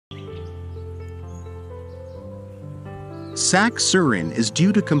Sak Surin is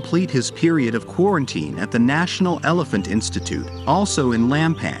due to complete his period of quarantine at the National Elephant Institute, also in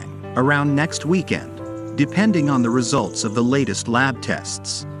Lampang, around next weekend, depending on the results of the latest lab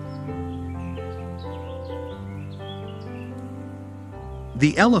tests.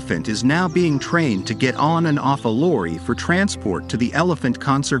 The elephant is now being trained to get on and off a lorry for transport to the Elephant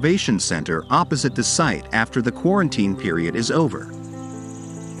Conservation Center opposite the site after the quarantine period is over.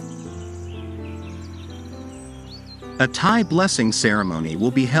 A Thai blessing ceremony will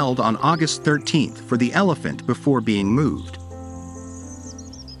be held on August 13th for the elephant before being moved.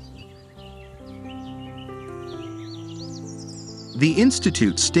 The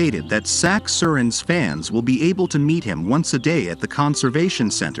institute stated that Sak Surin's fans will be able to meet him once a day at the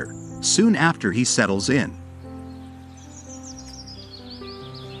conservation center, soon after he settles in.